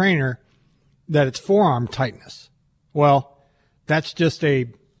tell the trainer that it's forearm tightness. Well, that's just a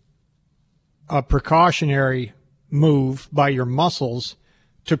precautionary move by your muscles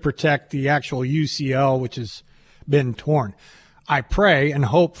to protect the actual UCL, which has been torn. I pray and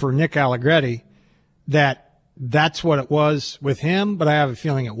hope for Nick Allegretti that that's what it was with him, but I have a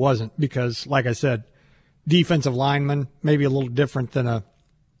feeling it wasn't because, like I said, defensive lineman, maybe a little different than a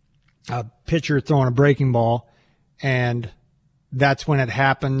pitcher throwing a breaking ball, and that's when it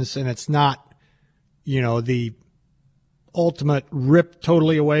happens, and it's not, the ultimate rip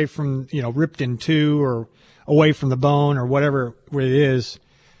totally away from, ripped in two or away from the bone or whatever it is.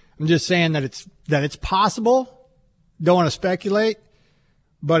 I'm just saying that it's possible. Don't want to speculate,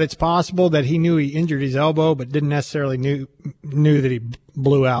 but it's possible that he knew he injured his elbow, but didn't necessarily knew that he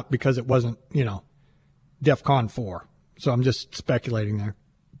blew out because it wasn't, DEFCON 4. So I'm just speculating there.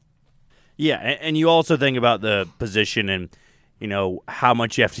 Yeah, and you also think about the position and, how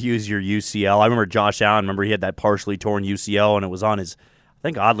much you have to use your UCL. I remember Josh Allen, he had that partially torn UCL, and it was on his, I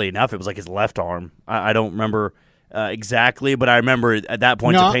think oddly enough, it was like his left arm. I don't remember exactly, but I remember at that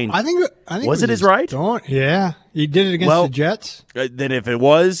point the pain. I think was it his right? Yeah, he did it against the Jets. Then if it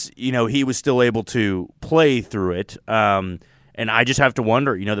was, he was still able to play through it. And I just have to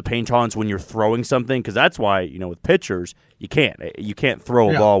wonder, the pain tolerance when you're throwing something, because that's why, with pitchers, you can't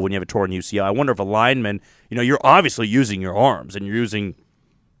throw a ball when you have a torn UCL. I wonder if a lineman, you're obviously using your arms and you're using,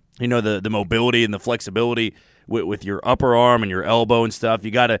 the mobility and the flexibility with your upper arm and your elbow and stuff.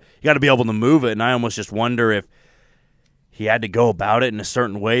 You gotta be able to move it. And I almost just wonder if he had to go about it in a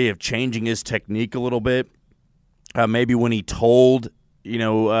certain way of changing his technique a little bit. Maybe when he told,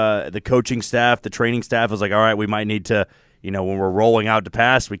 the coaching staff, the training staff was like, all right, we might need to, when we're rolling out to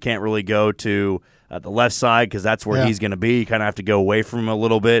pass, we can't really go to the left side because that's where he's going to be. You kind of have to go away from him a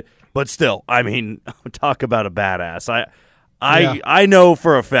little bit. But still, talk about a badass. I know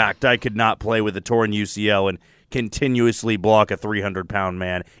for a fact I could not play with a torn UCL and continuously block a 300-pound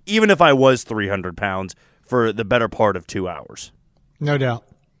man, even if I was 300 pounds, for the better part of 2 hours. No doubt.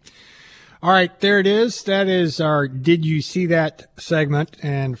 All right, there it is. That is our Did You See That segment,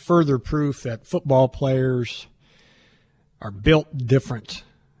 and further proof that football players are built different.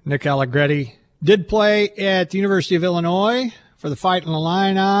 Nick Allegretti did play at the University of Illinois for the Fighting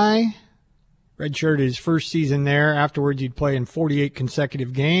Illini. Redshirted his first season there. Afterwards, he'd play in 48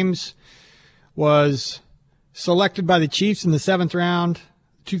 consecutive games. Was selected by the Chiefs in the 7th round,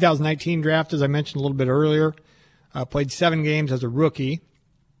 2019 draft, as I mentioned a little bit earlier. Played 7 games as a rookie.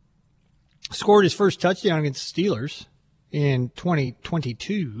 Scored his first touchdown against the Steelers in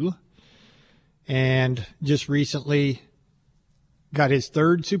 2022. And just recently got his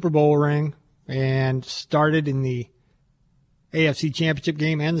 3rd Super Bowl ring and started in the AFC Championship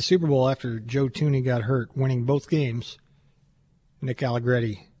game and the Super Bowl after Joe Thuney got hurt, winning both games. Nick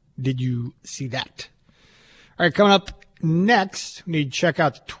Allegretti, did you see that? All right, coming up next, we need to check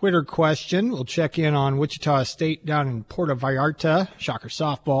out the Twitter question. We'll check in on Wichita State down in Puerto Vallarta, Shocker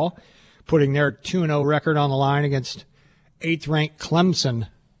softball, putting their 2-0 record on the line against 8th-ranked Clemson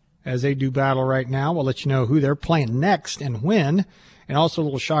as they do battle right now. We'll let you know who they're playing next and when, and also a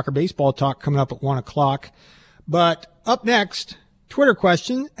little Shocker baseball talk coming up at 1 o'clock. But up next, Twitter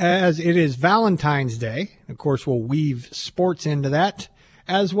question, as it is Valentine's Day. Of course, we'll weave sports into that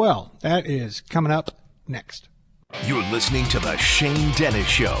as well. That is coming up next. You're listening to The Shane Dennis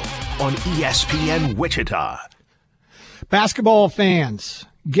Show on ESPN Wichita. Basketball fans,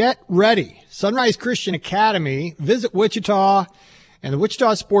 Get ready. Sunrise Christian Academy, Visit Wichita, and the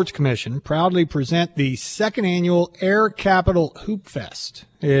Wichita Sports Commission proudly present the second annual Air Capital Hoop Fest.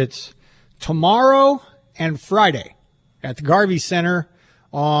 It's tomorrow and Friday at the Garvey Center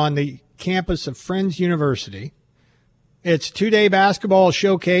on the campus of Friends University. It's a 2-day basketball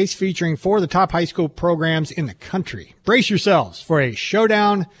showcase featuring 4 of the top high school programs in the country. Brace yourselves for a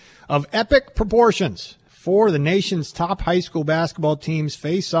showdown of epic proportions. 4 of the nation's top high school basketball teams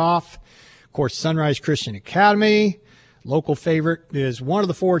face off. Of course, Sunrise Christian Academy, local favorite, is one of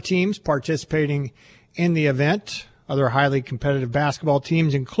the 4 teams participating in the event. Other highly competitive basketball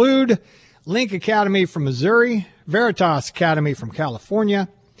teams include Link Academy from Missouri, Veritas Academy from California,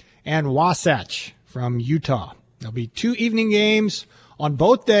 and Wasatch from Utah. There'll be 2 evening games on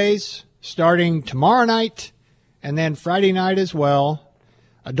both days, starting tomorrow night and then Friday night as well.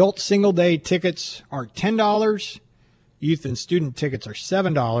 Adult single-day tickets are $10. Youth and student tickets are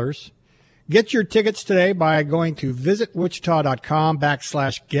 $7. Get your tickets today by going to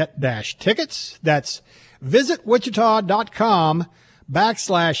visitwichita.com/get-tickets. That's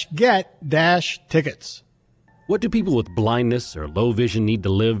visitwichita.com/get-tickets. What do people with blindness or low vision need to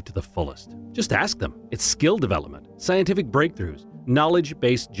live to the fullest? Just ask them. It's skill development, scientific breakthroughs,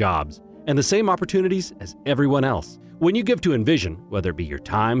 knowledge-based jobs, and the same opportunities as everyone else. When you give to Envision, whether it be your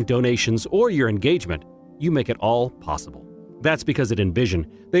time, donations, or your engagement, you make it all possible. That's because at Envision,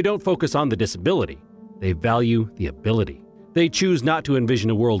 they don't focus on the disability. They value the ability. They choose not to envision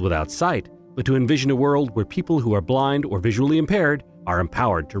a world without sight, but to envision a world where people who are blind or visually impaired are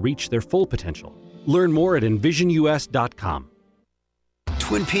empowered to reach their full potential. Learn more at envisionus.com.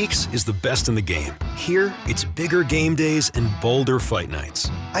 Twin Peaks is the best in the game. Here, it's bigger game days and bolder fight nights.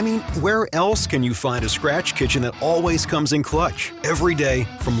 I mean, where else can you find a scratch kitchen that always comes in clutch? Every day,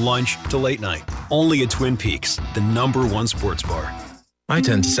 from lunch to late night. Only at Twin Peaks, the #1 sports bar. I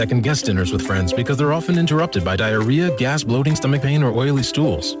tend to second-guess dinners with friends because they're often interrupted by diarrhea, gas, bloating, stomach pain, or oily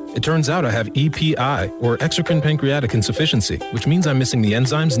stools. It turns out I have EPI, or exocrine pancreatic insufficiency, which means I'm missing the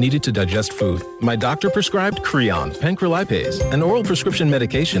enzymes needed to digest food. My doctor prescribed Creon, pancrelipase, an oral prescription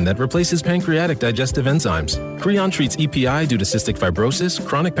medication that replaces pancreatic digestive enzymes. Creon treats EPI due to cystic fibrosis,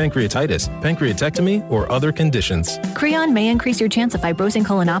 chronic pancreatitis, pancreatectomy, or other conditions. Creon may increase your chance of fibrosing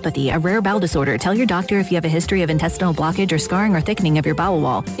colonopathy, a rare bowel disorder. Tell your doctor if you have a history of intestinal blockage or scarring or thickening of your bowel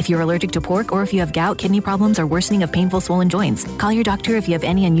wall, if you're allergic to pork, or if you have gout, kidney problems, or worsening of painful swollen joints. Call your doctor if you have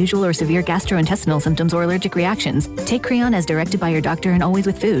any unusual or severe gastrointestinal symptoms or allergic reactions. Take Creon as directed by your doctor and always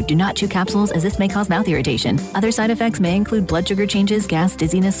with food. Do not chew capsules, as this may cause mouth irritation. Other side effects may include blood sugar changes, gas,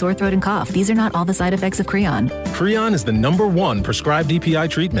 dizziness, sore throat, and cough. These are not all the side effects of Creon. Creon is the #1 prescribed EPI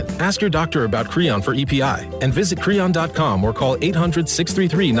treatment. Ask your doctor about Creon for EPI and visit Creon.com or call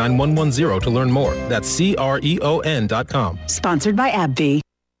 800-633-9110 to learn more. That's CREON.com. Sponsored by AbbVie.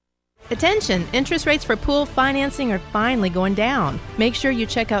 Attention! Interest rates for pool financing are finally going down. Make sure you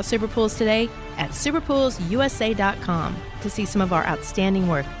check out Superpools today at superpoolsusa.com to see some of our outstanding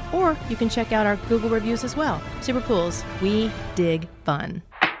work. Or you can check out our Google reviews as well. Superpools, we dig fun.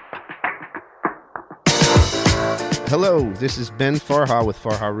 Hello, this is Ben Farha with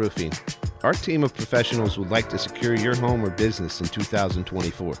Farha Roofing. Our team of professionals would like to secure your home or business in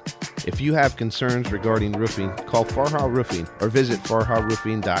 2024. If you have concerns regarding roofing, call Farha Roofing or visit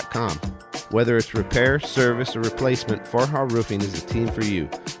farharoofing.com. Whether it's repair, service, or replacement, Farha Roofing is the team for you.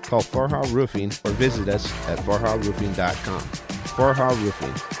 Call Farha Roofing or visit us at farharoofing.com. Farha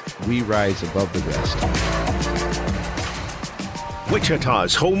Roofing, we rise above the rest.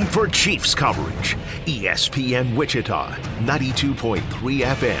 Wichita's home for Chiefs coverage. ESPN Wichita, 92.3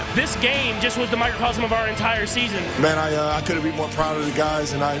 FM. This game just was the microcosm of our entire season. Man, I couldn't be more proud of the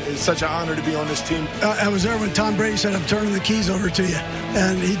guys, and it's such an honor to be on this team. I was there when Tom Brady said, I'm turning the keys over to you,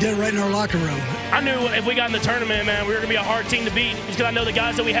 and he did it right in our locker room. I knew if we got in the tournament, man, we were going to be a hard team to beat because I know the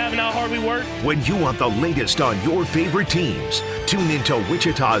guys that we have and how hard we work. When you want the latest on your favorite teams, tune into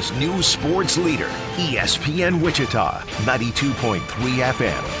Wichita's new sports leader, ESPN Wichita, 92.3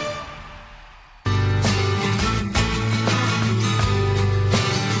 FM.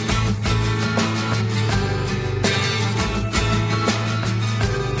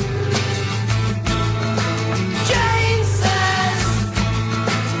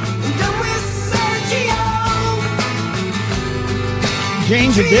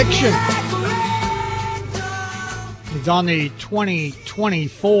 Jane's Addiction is on the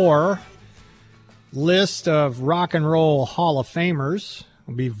 2024 list of Rock and Roll Hall of Famers.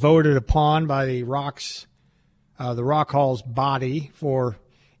 Will be voted upon by the Rock Hall's body for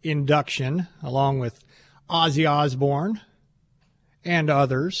induction, along with Ozzy Osbourne and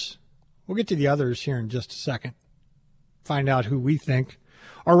others. We'll get to the others here in just a second. Find out who we think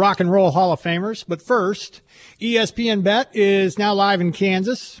our Rock and Roll Hall of Famers. But first, ESPN Bet is now live in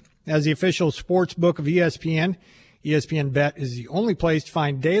Kansas as the official sports book of ESPN. ESPN Bet is the only place to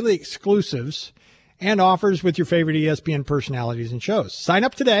find daily exclusives and offers with your favorite ESPN personalities and shows. Sign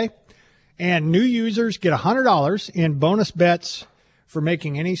up today, and new users get $100 in bonus bets for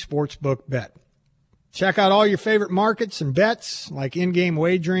making any sportsbook bet. Check out all your favorite markets and bets like in-game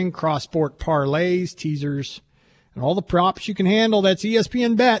wagering, cross-sport parlays, teasers, and all the props you can handle. That's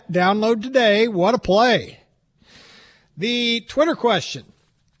ESPN Bet. Download today. What a play. The Twitter question,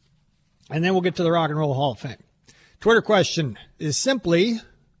 and then we'll get to the Rock and Roll Hall of Fame. Twitter question is simply,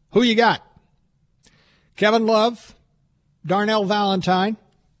 who you got? Kevin Love, Darnell Valentine,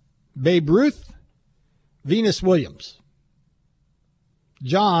 Babe Ruth, Venus Williams.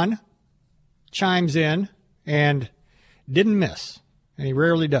 John chimes in and didn't miss, and he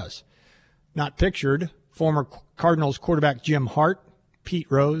rarely does. Not pictured, former Cardinals quarterback Jim Hart, Pete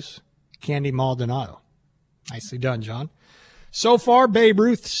Rose, Candy Maldonado. Nicely done, John. So far, Babe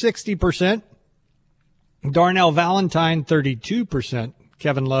Ruth, 60%. Darnell Valentine, 32%.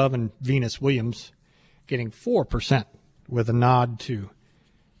 Kevin Love and Venus Williams getting 4% with a nod to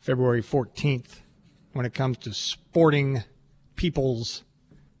February 14th when it comes to sporting people's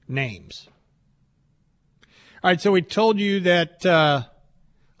names. All right, so we told you that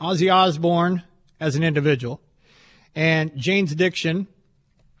Ozzy Osbourne as an individual and Jane's Addiction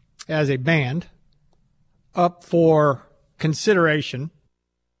as a band up for consideration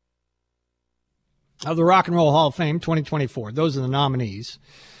of the Rock and Roll Hall of Fame 2024. Those are the nominees.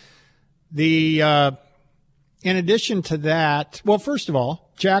 In addition to that, well, first of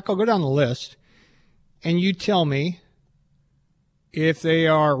all, Jack, I'll go down the list, and you tell me if they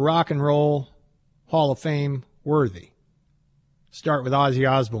are Rock and Roll Hall of Fame worthy. Start with Ozzy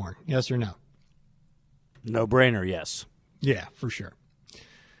Osbourne, yes or no? No brainer, yes. Yeah, for sure.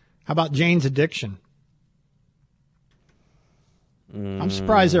 How about Jane's Addiction? I'm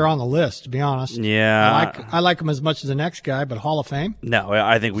surprised they're on the list, to be honest. Yeah. I like them as much as the next guy, but Hall of Fame? No,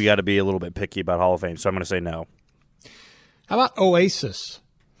 I think we got to be a little bit picky about Hall of Fame, so I'm going to say no. How about Oasis?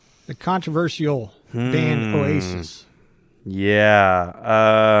 The controversial band Oasis.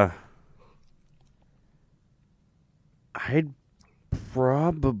 Yeah. I'd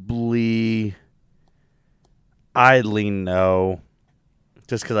probably lean no,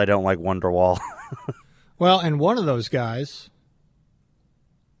 just because I don't like Wonderwall. Well, and one of those guys,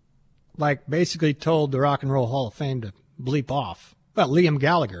 basically told the Rock and Roll Hall of Fame to bleep off. Well, Liam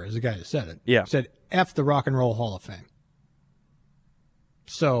Gallagher is the guy that said it. Yeah. Said, F the Rock and Roll Hall of Fame.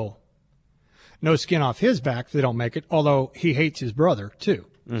 So, no skin off his back if they don't make it, although he hates his brother, too.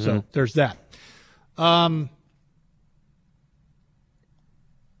 Mm-hmm. So, there's that.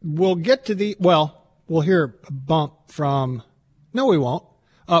 We'll get to we'll hear a bump from, no, we won't.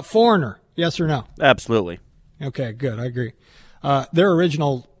 Foreigner, yes or no? Absolutely. Okay, good. I agree. Their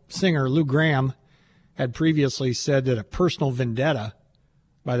original singer, Lou Gramm, had previously said that a personal vendetta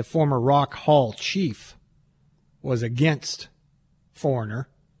by the former Rock Hall chief was against Foreigner,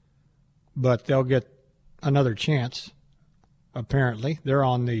 but they'll get another chance, apparently. They're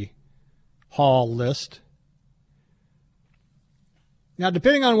on the Hall list. Now,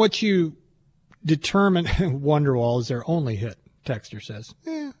 depending on what you determine, Wonderwall is their only hit, Texter says.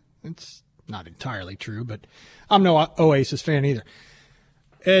 It's not entirely true, but I'm no Oasis fan either.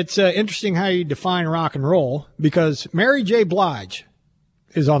 It's interesting how you define rock and roll, because Mary J. Blige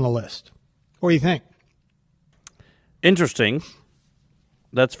is on the list. What do you think? Interesting.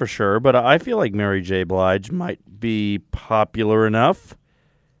 That's for sure, but I feel like Mary J. Blige might be popular enough.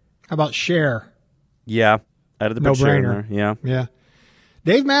 How about Cher? Yeah, I had to put Cher in there. Yeah.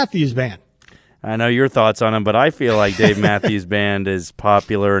 Dave Matthews Band. I know your thoughts on him, but I feel like Dave Matthews Band is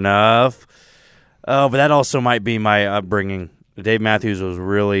popular enough. Oh, but that also might be my upbringing. Dave Matthews was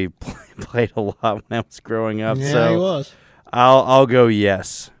really played a lot when I was growing up. Yeah, so he was. I'll go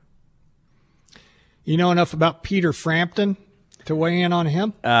yes. You know enough about Peter Frampton to weigh in on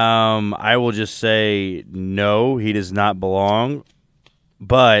him? I will just say no, he does not belong.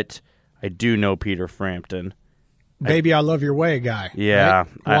 But I do know Peter Frampton. Baby, I Love Your Way guy. Yeah.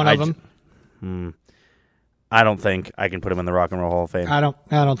 Right? One of them. I don't think I can put him in the Rock and Roll Hall of Fame. I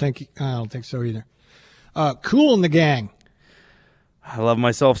don't think so either. Kool and the Gang. I love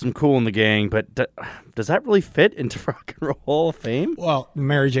myself some Kool in the Gang, but does that really fit into Rock and Roll Hall of Fame? Well,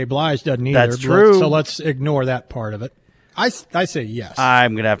 Mary J. Blige doesn't either. That's true. So let's ignore that part of it. I say yes.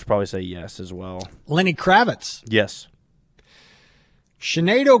 I'm going to have to probably say yes as well. Lenny Kravitz. Yes.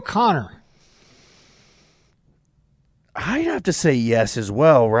 Sinead O'Connor. I'd have to say yes as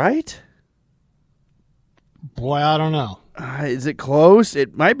well, right? Boy, I don't know. Is it close?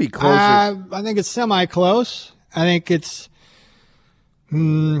 It might be closer. I think it's semi-close. I think it's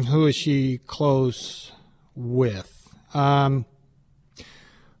who is she close with?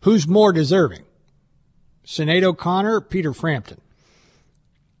 Who's more deserving? Sinead O'Connor or Peter Frampton?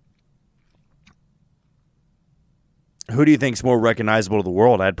 Who do you think's more recognizable to the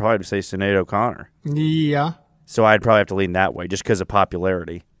world? I'd probably say Sinead O'Connor. Yeah. So I'd probably have to lean that way just because of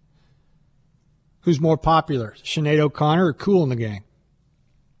popularity. Who's more popular, Sinead O'Connor or Kool and the Gang?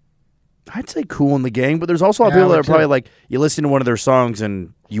 I'd say Kool and the Gang, but there's also a lot of people that are probably like, you listen to one of their songs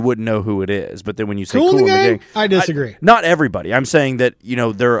and you wouldn't know who it is. But then when you say Kool and the Gang, I disagree. Not everybody. I'm saying that,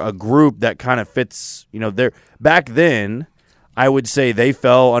 they're a group that kind of fits, they're back then, I would say they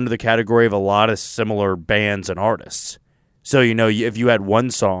fell under the category of a lot of similar bands and artists. So, if you had one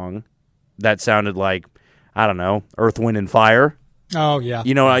song that sounded like, I don't know, Earth, Wind, and Fire. Oh, yeah.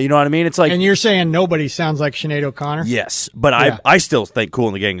 You know what I mean? It's like, and you're saying nobody sounds like Sinead O'Connor? Yes, but yeah. I still think Kool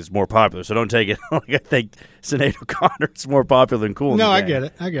and the Gang is more popular, so don't take it like I think Sinead O'Connor is more popular than Kool and the Gang. No,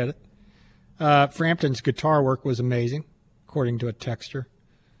 I get it. Frampton's guitar work was amazing, according to a texter.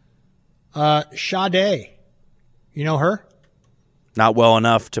 Sade, you know her? Not well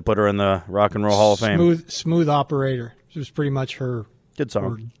enough to put her in the Rock and Roll Hall of Fame. Smooth Operator. It was pretty much her good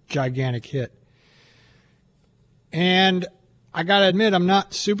song, her gigantic hit. And I got to admit, I'm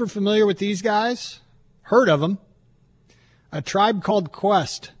not super familiar with these guys. Heard of them. A Tribe Called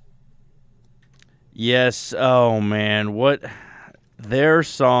Quest. Yes. Oh, man. What? Their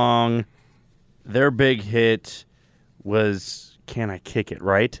song, their big hit was Can I Kick It,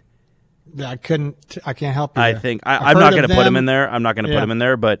 right? I can't help you. I think I'm not going to put them in there. I'm not going to put them in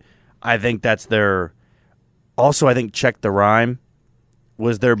there, but I think that's their. Also, I think Check the Rhyme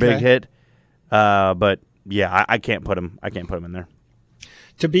was their big hit. But yeah, I can't put them. I can't put them in there.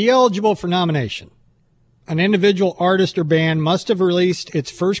 To be eligible for nomination, an individual artist or band must have released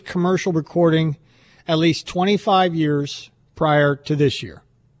its first commercial recording at least 25 years prior to this year.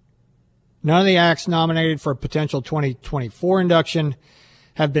 None of the acts nominated for a potential 2024 induction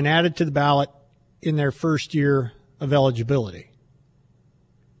have been added to the ballot in their first year of eligibility.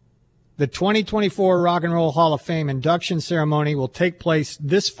 The 2024 Rock and Roll Hall of Fame induction ceremony will take place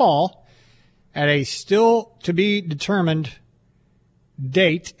this fall at a still-to-be-determined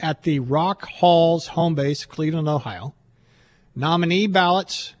date at the Rock Hall's home base, Cleveland, Ohio. Nominee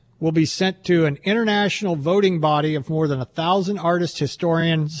ballots will be sent to an international voting body of more than 1,000 artists,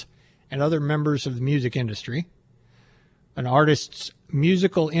 historians, and other members of the music industry. An artist's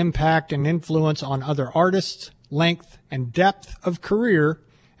musical impact and influence on other artists, length and depth of career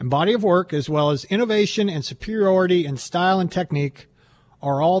and body of work, as well as innovation and superiority in style and technique,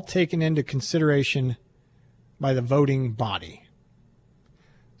 are all taken into consideration by the voting body.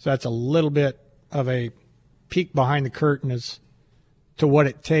 So that's a little bit of a peek behind the curtain as to what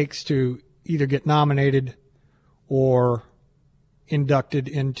it takes to either get nominated or inducted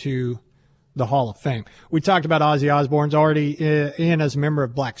into the Hall of Fame. We talked about Ozzy Osbourne's already in as a member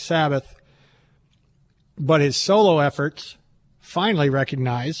of Black Sabbath, but his solo efforts finally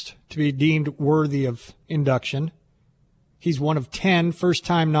recognized to be deemed worthy of induction. He's one of 10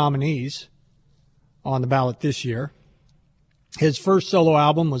 first-time nominees on the ballot this year. His first solo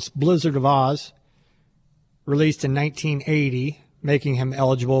album was Blizzard of Oz, released in 1980, making him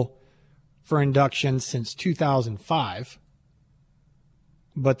eligible for induction since 2005.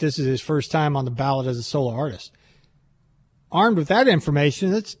 But this is his first time on the ballot as a solo artist. Armed with that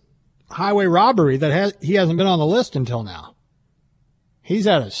information, it's highway robbery that he hasn't been on the list until now. He's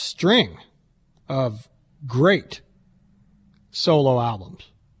had a string of great solo albums.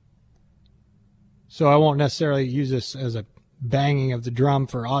 So I won't necessarily use this as a banging of the drum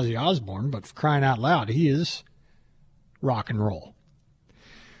for Ozzy Osbourne, but for crying out loud, he is rock and roll.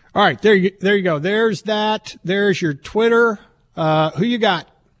 All right, there you go. There's that. There's your Twitter. Who you got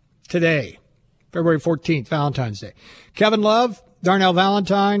today? February 14th, Valentine's Day. Kevin Love, Darnell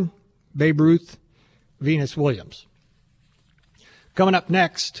Valentine, Babe Ruth, Venus Williams. Coming up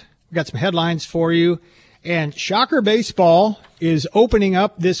next, we've got some headlines for you. And Shocker Baseball is opening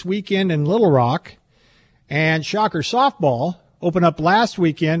up this weekend in Little Rock. And Shocker Softball opened up last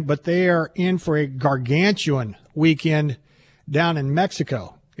weekend, but they are in for a gargantuan weekend down in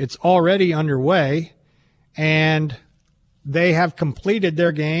Mexico. It's already underway, and they have completed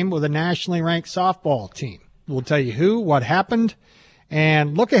their game with a nationally ranked softball team. We'll tell you who, what happened,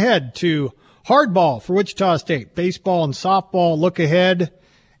 and look ahead to hardball for Wichita State, baseball and softball look ahead,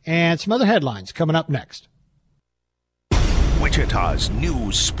 and some other headlines coming up next. Wichita's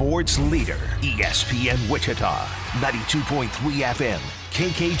new sports leader, ESPN Wichita, 92.3 FM,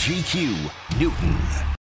 KKGQ, Newton.